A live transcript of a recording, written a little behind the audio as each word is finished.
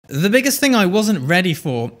The biggest thing I wasn't ready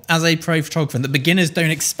for as a pro photographer, and that beginners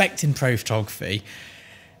don't expect in pro photography,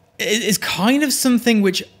 is kind of something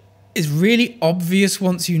which is really obvious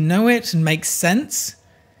once you know it and makes sense,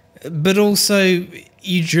 but also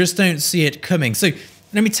you just don't see it coming. So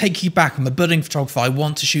let me take you back. I'm a budding photographer. I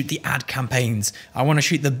want to shoot the ad campaigns. I want to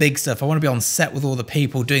shoot the big stuff. I want to be on set with all the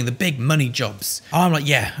people doing the big money jobs. I'm like,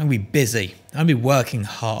 yeah, I'm going to be busy. I'm going to be working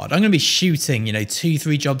hard. I'm going to be shooting,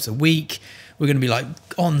 2-3 jobs a week. We're going to be like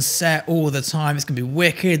on set all the time. It's going to be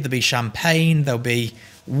wicked. There'll be champagne. There'll be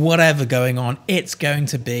whatever going on. It's going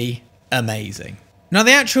to be amazing. Now,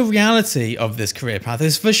 the actual reality of this career path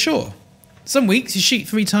is for sure. Some weeks you shoot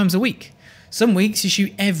 3 times a week. Some weeks you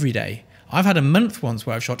shoot every day. I've had a month once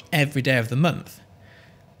where I've shot every day of the month.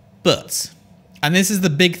 But, and this is the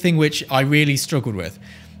big thing which I really struggled with,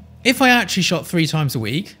 if I actually shot 3 times a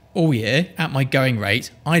week, all year, at my going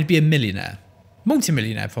rate, I'd be a millionaire.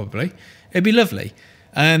 Multi-millionaire, probably. It'd be lovely.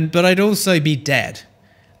 But I'd also be dead.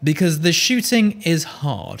 Because the shooting is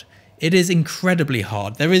hard. It is incredibly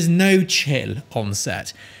hard. There is no chill on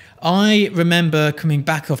set. I remember coming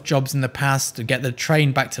back off jobs in the past to get the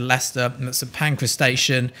train back to Leicester, and at St Pancras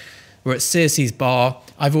Station. We're at Circe's bar.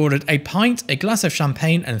 I've ordered a pint, a glass of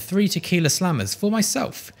champagne, and 3 tequila slammers for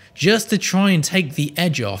myself, just to try and take the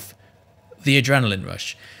edge off the adrenaline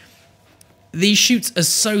rush. These shoots are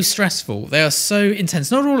so stressful. They are so intense.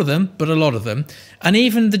 Not all of them, but a lot of them. And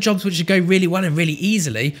even the jobs which go really well and really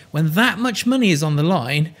easily, when that much money is on the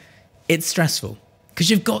line, it's stressful. Because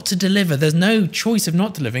you've got to deliver. There's no choice of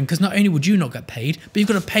not delivering, because not only would you not get paid, but you've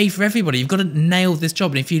got to pay for everybody. You've got to nail this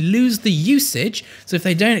job. And if you lose the usage, so if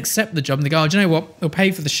they don't accept the job and they go, oh, do you know what, we'll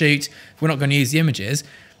pay for the shoot, we're not going to use the images,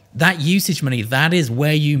 that usage money, that is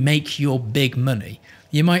where you make your big money.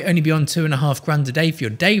 You might only be on $2.5 grand a day for your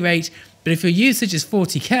day rate, but if your usage is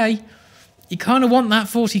 40k, you kind of want that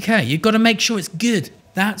 40k. You've got to make sure it's good.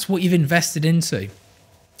 That's what you've invested into.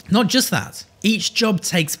 Not just that. Each job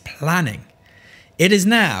takes planning. It is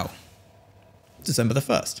now December the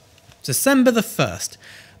 1st. December the 1st.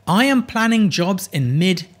 I am planning jobs in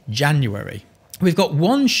mid-January. We've got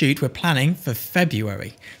one shoot we're planning for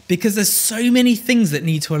February because there's so many things that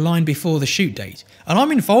need to align before the shoot date. And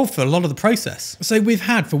I'm involved for a lot of the process. So we've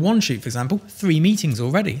had, for one shoot, for example, 3 meetings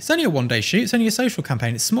already. It's only a one-day shoot. It's only a social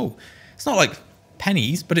campaign. It's small. It's not like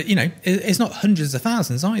pennies, but it's not hundreds of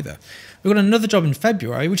thousands either. We've got another job in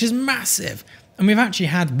February, which is massive. And we've actually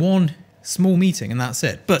had one small meeting and that's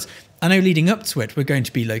it. But I know leading up to it, we're going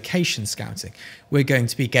to be location scouting. We're going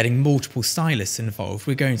to be getting multiple stylists involved.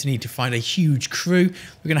 We're going to need to find a huge crew.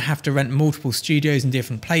 We're going to have to rent multiple studios in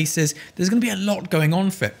different places. There's going to be a lot going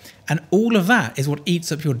on for it. And all of that is what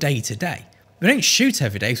eats up your day to day. We don't shoot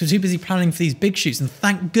every day because we're too busy planning for these big shoots. And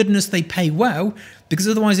thank goodness they pay well, because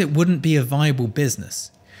otherwise it wouldn't be a viable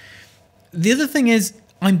business. The other thing is,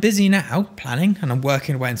 I'm busy now planning and I'm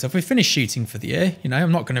working away and stuff. We've finished shooting for the year.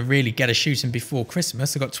 I'm not going to really get a shoot in before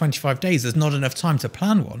Christmas. I've got 25 days. There's not enough time to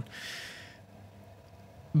plan one.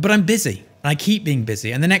 But I'm busy and I keep being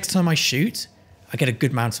busy. And the next time I shoot, I get a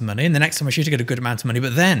good amount of money. And the next time I shoot, I get a good amount of money.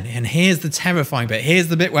 But then, and here's the terrifying bit. Here's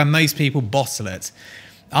the bit where most people bottle it.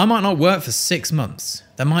 I might not work for 6 months.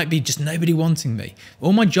 There might be just nobody wanting me.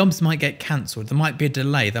 All my jobs might get cancelled. There might be a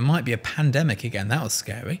delay. There might be a pandemic again. That was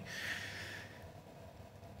scary.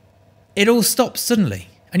 It all stops suddenly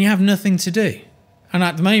and you have nothing to do. And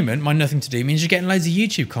at the moment, my nothing to do means you're getting loads of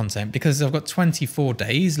YouTube content because I've got 24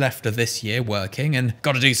 days left of this year working and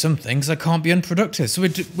got to do something because I can't be unproductive. So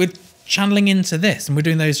we're channeling into this and we're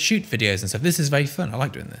doing those shoot videos and stuff. This is very fun. I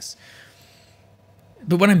like doing this.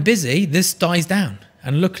 But when I'm busy, this dies down.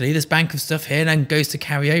 And luckily, this bank of stuff here then goes to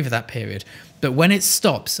carry over that period. But when it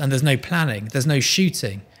stops and there's no planning, there's no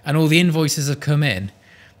shooting, and all the invoices have come in,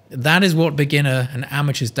 that is what beginner and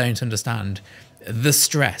amateurs don't understand. The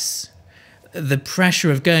stress, the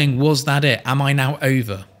pressure of going, was that it? Am I now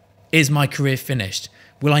over? Is my career finished?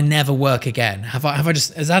 Will I never work again?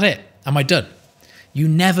 Is that it? Am I done? You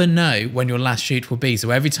never know when your last shoot will be. So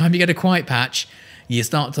every time you get a quiet patch, you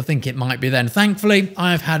start to think it might be then. Thankfully,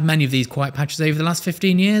 I've had many of these quiet patches over the last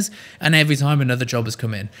 15 years, and every time another job has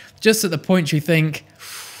come in. Just at the point you think,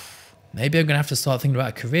 maybe I'm going to have to start thinking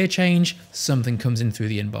about a career change, something comes in through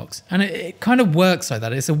the inbox. And it kind of works like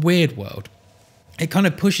that. It's a weird world. It kind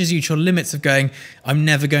of pushes you to your limits of going, I'm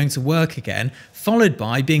never going to work again, followed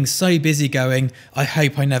by being so busy going, I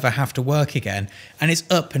hope I never have to work again. And it's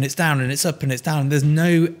up and it's down and it's up and it's down. There's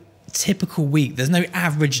no typical week. There's no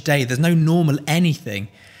average day. There's no normal anything.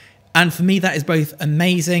 And for me, that is both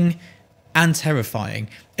amazing and terrifying.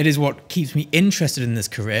 It is what keeps me interested in this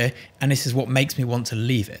career, and this is what makes me want to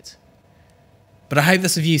leave it. But I hope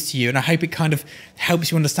that's of use to you, and I hope it kind of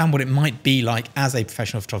helps you understand what it might be like as a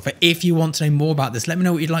professional photographer. If you want to know more about this, let me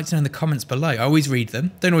know what you'd like to know in the comments below. I always read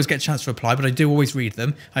them. Don't always get a chance to reply, but I do always read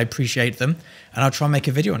them. I appreciate them, and I'll try and make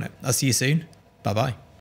a video on it. I'll see you soon. Bye-bye.